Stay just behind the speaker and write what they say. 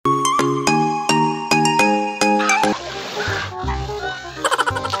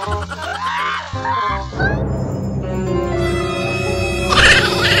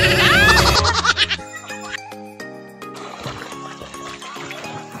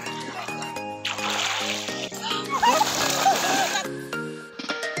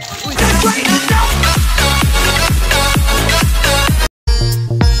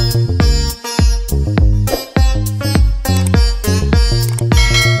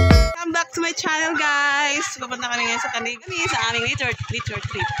channel, guys! Pupunta kami ngayon sa Canigao sa aming nature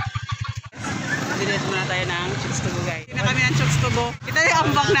trip. Dinit muna tayo ng chooks to go, guys. Hindi na kami ng chooks to go. Ito yung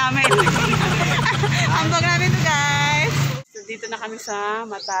ambag namin. Ambag namin to, guys! So, dito na kami sa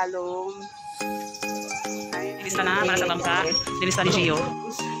Matalom. Nilista na para sa bangka. Nilista ni Gio.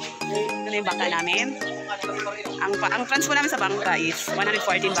 Ito na yung bangka namin. Ang plans po namin sa bangka is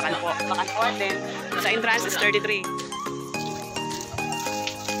 114 bakal po. Bakal 14. Sa entrance is 33.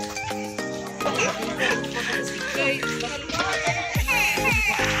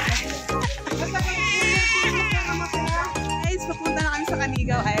 Guys, papunta na kami sa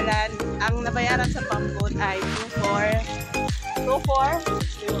Canigao Island. Ang nabayaran sa pambot ay 2461.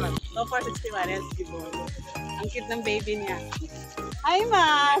 Yes, ang cute ng baby niya. Hi,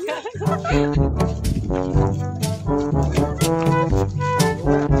 Ma!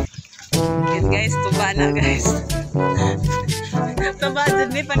 Yan, guys, tuba na, guys. Tuba dyan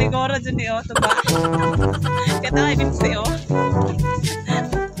ni, panigoro dyan ni, oh, tuba. Kaya tayo binsi, oh. Yan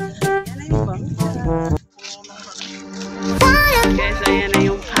na yung bangka. Guys, ayan na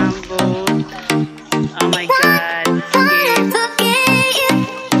yung pambot. Oh my God.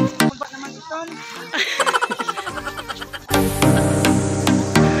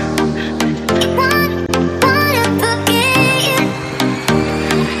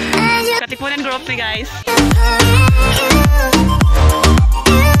 Katipunan group ni, guys.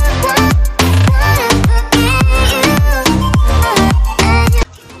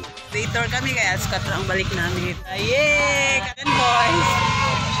 Later kami kaya skat ang balik namin. Yay! Kagan boys!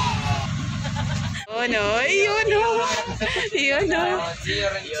 Oh no! Yun no! Yun no!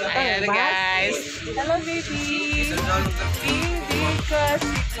 Ayan guys! Hello baby! Baby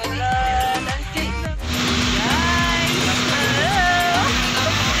kasi kalan ang cake na guys! Hello!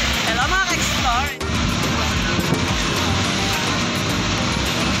 Hello mga ka-explore!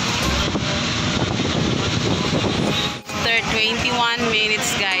 21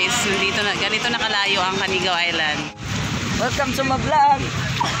 minutes guys. Ganito na kalayo ang Canigao Island. Welcome to my vlog.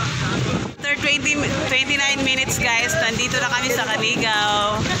 After 29 minutes guys, nandito na kami sa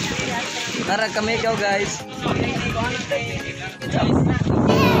Canigao. Tara Canigao guys.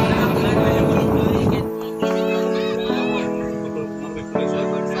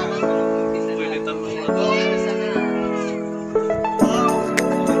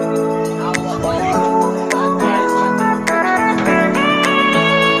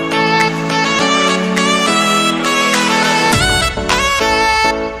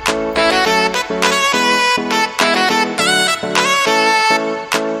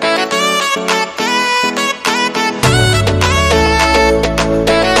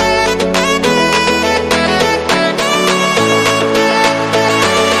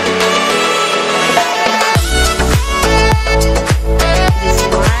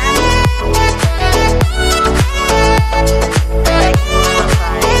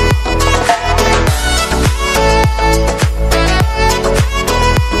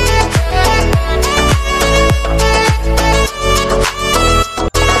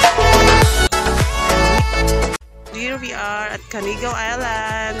 Canigao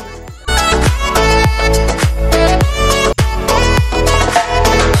Island.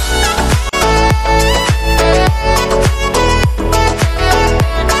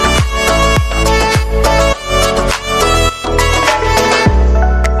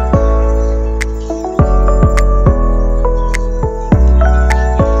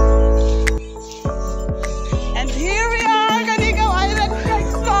 And here we are, Canigao Island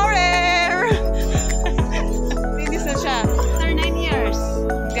Explorer. Linis na siya.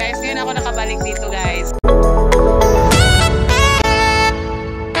 Guys, ngayon ako nakabalik dito guys.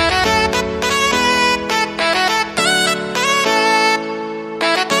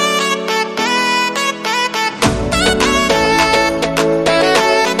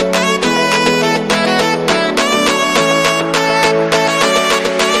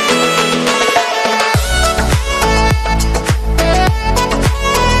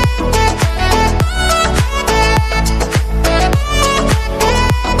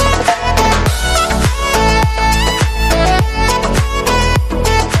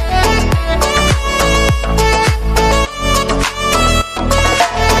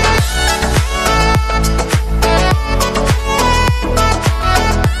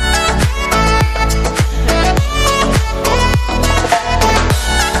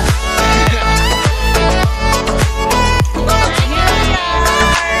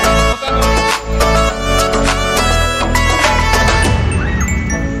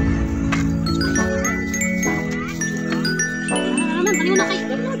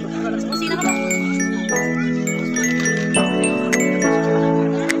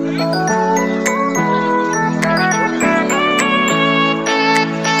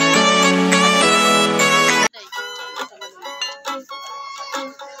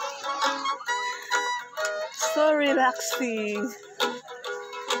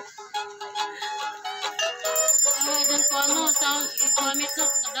 Oh,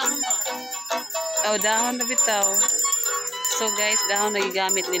 dahon na bitaw. So guys, dahon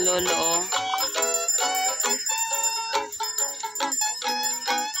nagigamit ni Lolo, oh.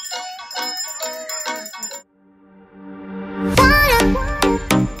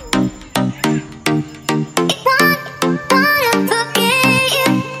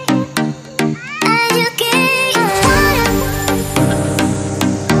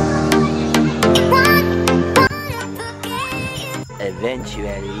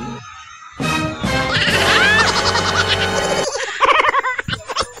 Eventually.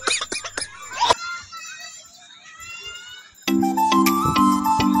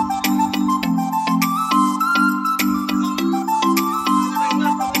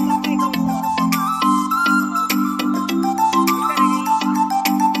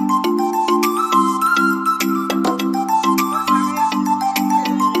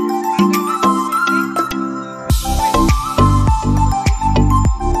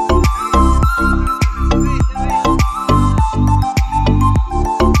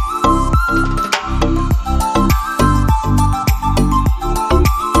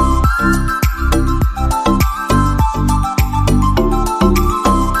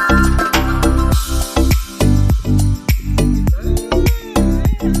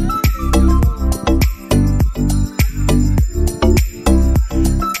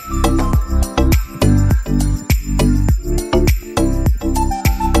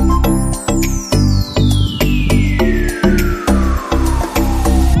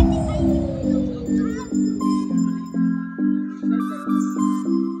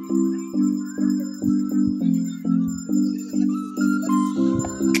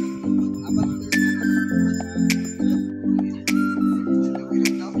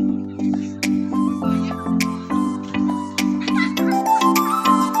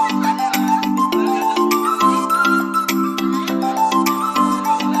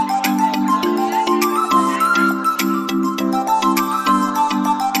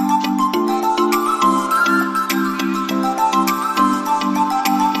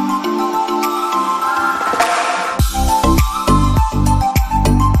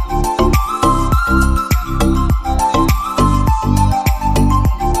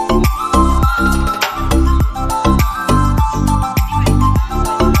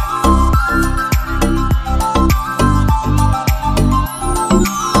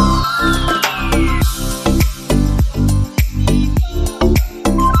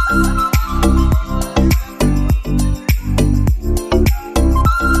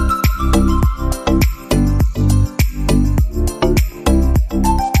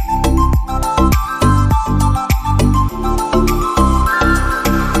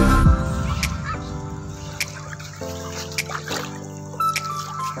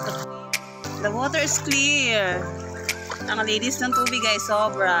 The water is clear. Ang linis ng tubig guys,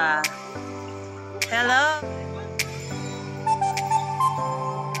 sobra. Hello?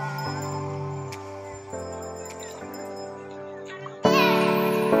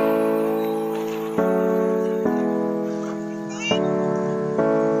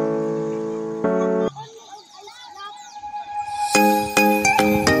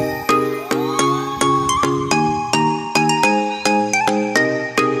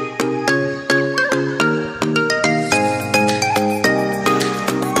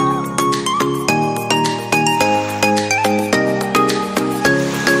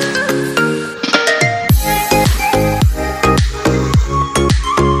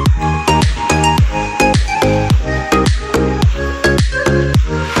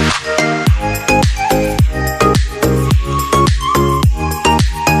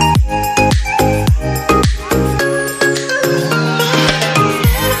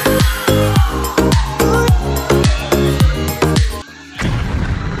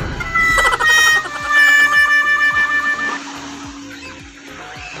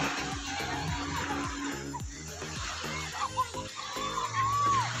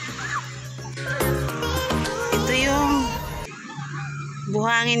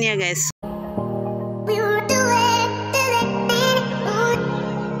 Buhangin niya guys.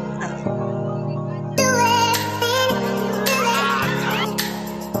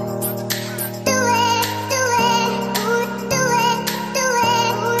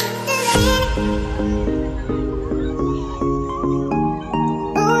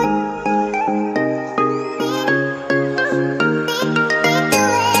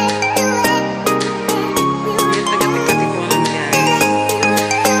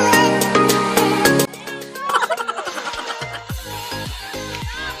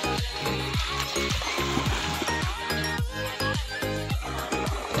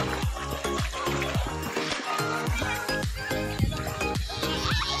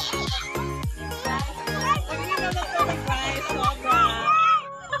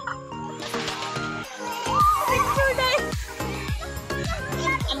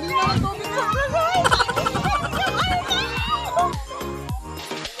 tubig sobra guys!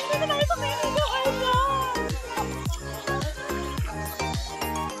 Dito na tayo sa Canigao Island!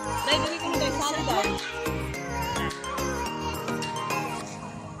 Dahil dali ko na tayo sa halidan.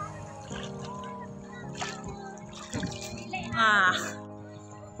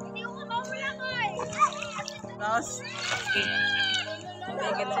 Tapos,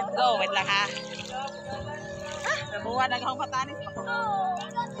 okay, let's go. Wait lang ha. Nabuha na akong patanis.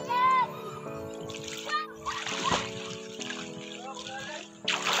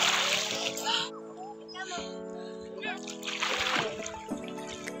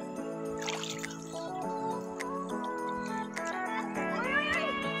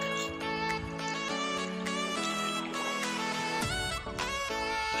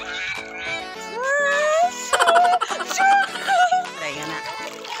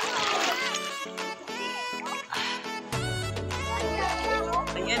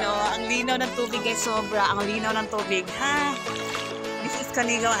 Ayan o, ang linaw ng tubig guys, sobra. Ang linaw ng tubig. Ha? This is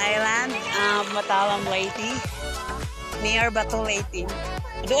Canigao Island, Matalom, Leyte. Near Bato, Leyte.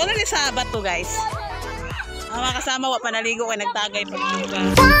 Doon ulit sa Bato guys. Ang mga kasama, panaligo ko, nagtagay pag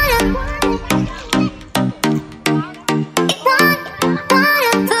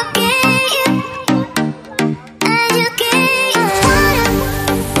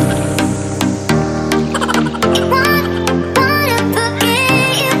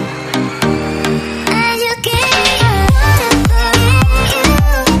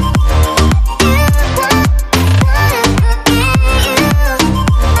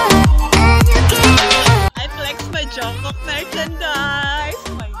merchandise!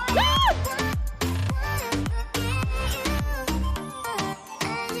 Oh my God!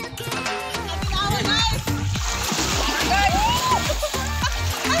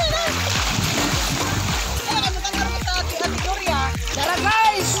 Tara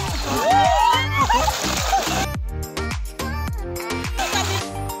guys!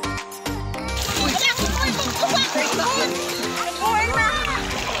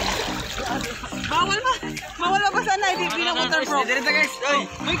 Bawal ba sana hindi waterproof. Dito guys.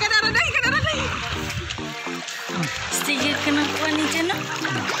 Uy, kanaranay. Sticker ka na po ni Jana.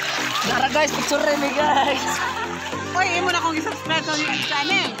 Tara guys, picture rin eh guys. Uy, imo na kong i-subscribe sa YouTube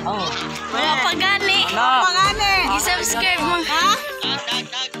channel. Oh. Mga pagani. Pagani. I-subscribe mo. Ha?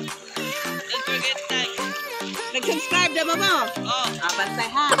 Nag-subscribe na ba mo? Oo. Bantay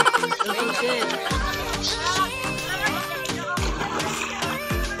ha. Okay.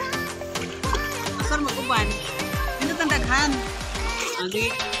 Asal mag-uban. Hindi ang daghan. Andi.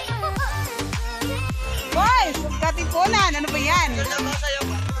 Boys, Katipunan. Ano ba yan?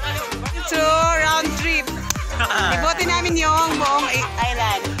 Ito, round trip. Ibutin namin yung buong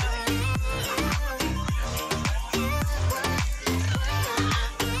island.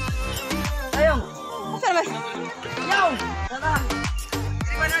 Ayong. Saan ba? Ayong. Tara.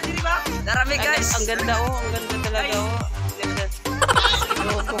 Di ba? Darami guys. Ang ganda oh. Ang ganda talaga oh. Ang ganda.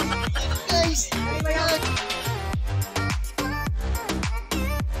 Loko. Guys.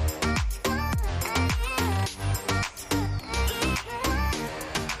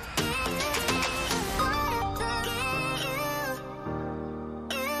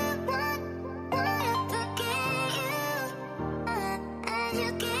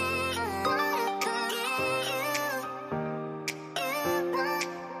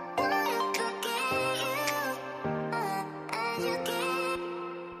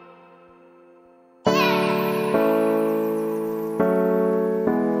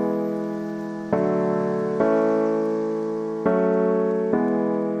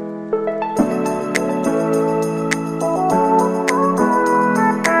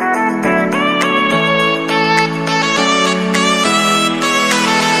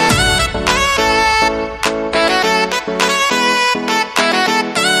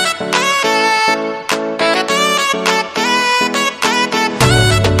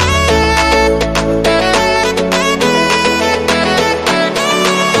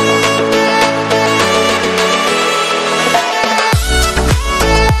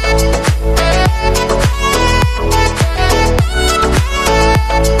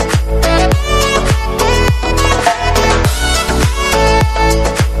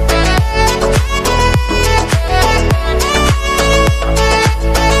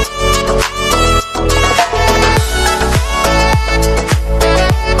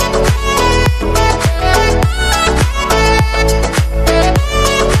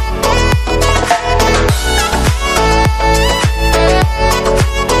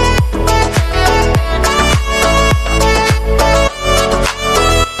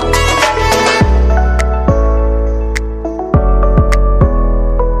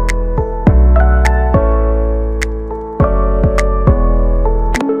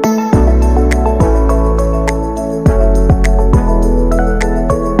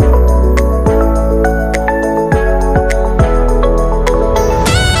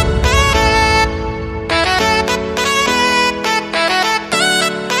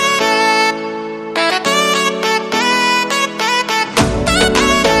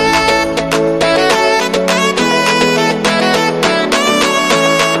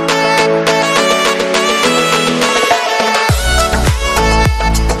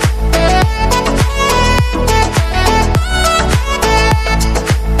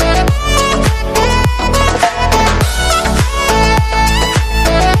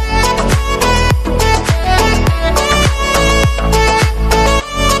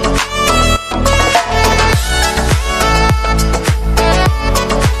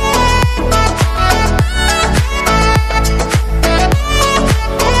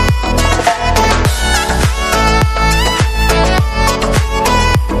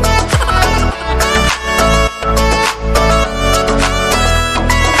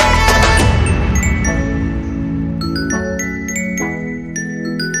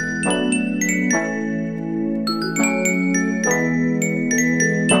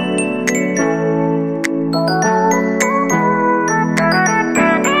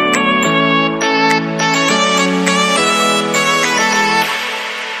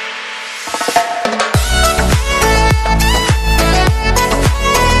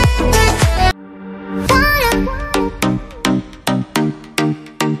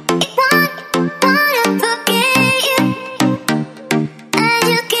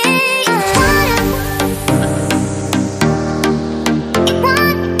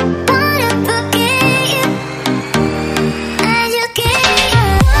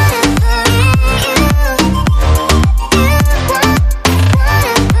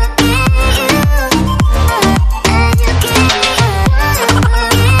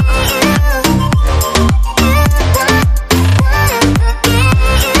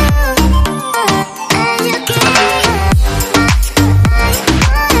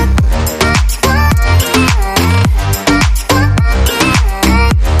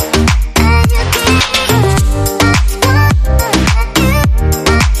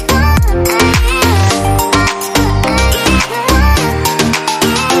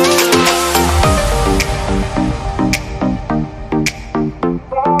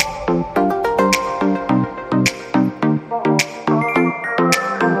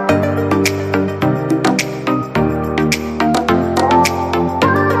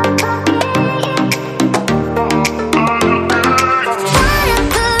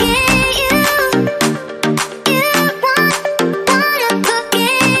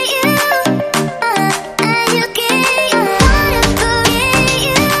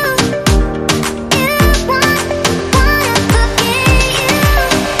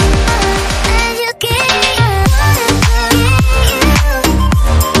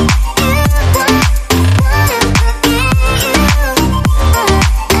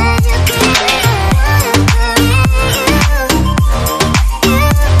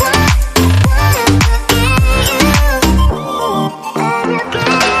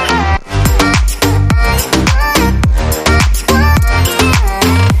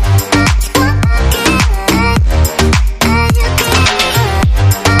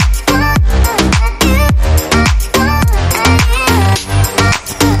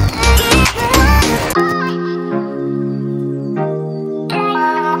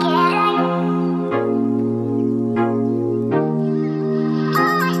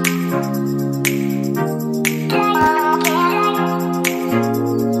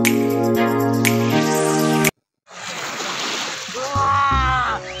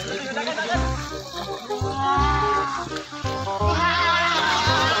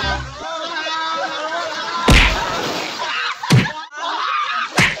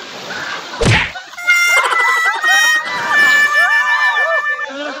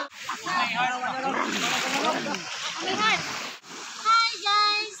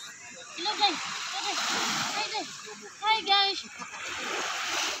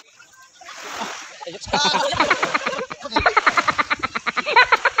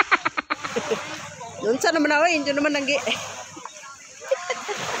 unsa naman ako, inyo naman nanggi.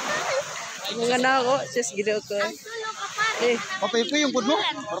 Mga na ako, sis gideo ko. Eh, Papay po yung budlo.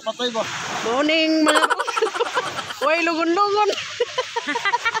 Para patay ba? morning mga Uy, lugon-lugon.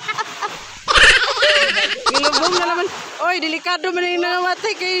 Gilubong na naman. Oy, delikado man yung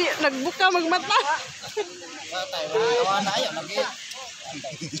nangamatay kay nagbuka magmata. Patay. Awa na ayo lagi. Ayo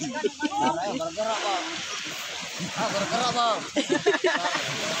gara-gara ba? Gara-gara ba?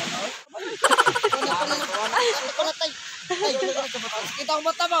 Kita ang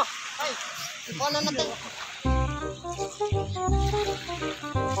mata mo. Ay, ipana natin.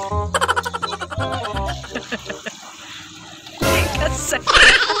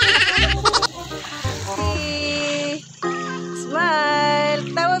 Smile.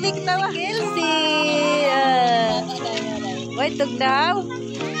 Tawa, Vic, tawa. Kelsey. Wait, tug daw.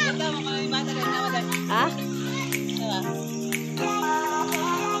 Ha?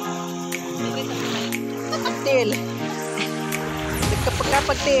 Pagtil.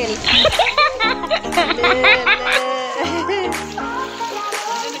 Kapag-kapagtil.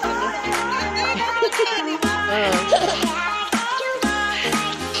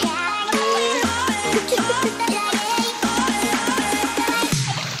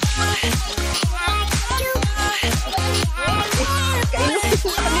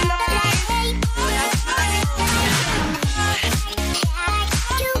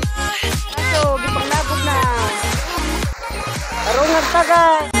 Tarungan taga.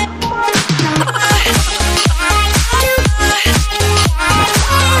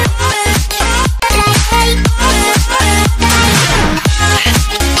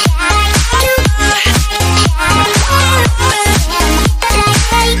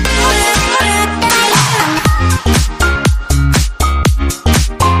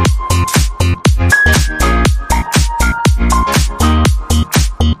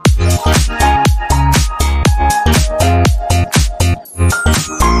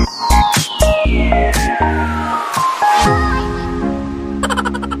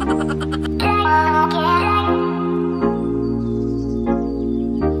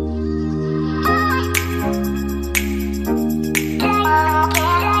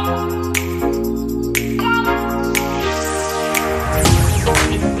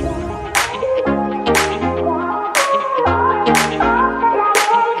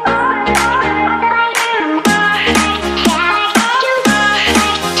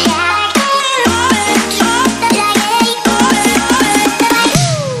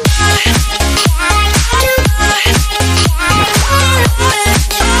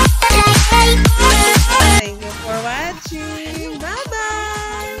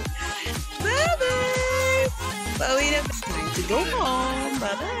 Pauwi na. It's time to go home.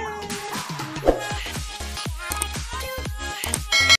 Bye-bye.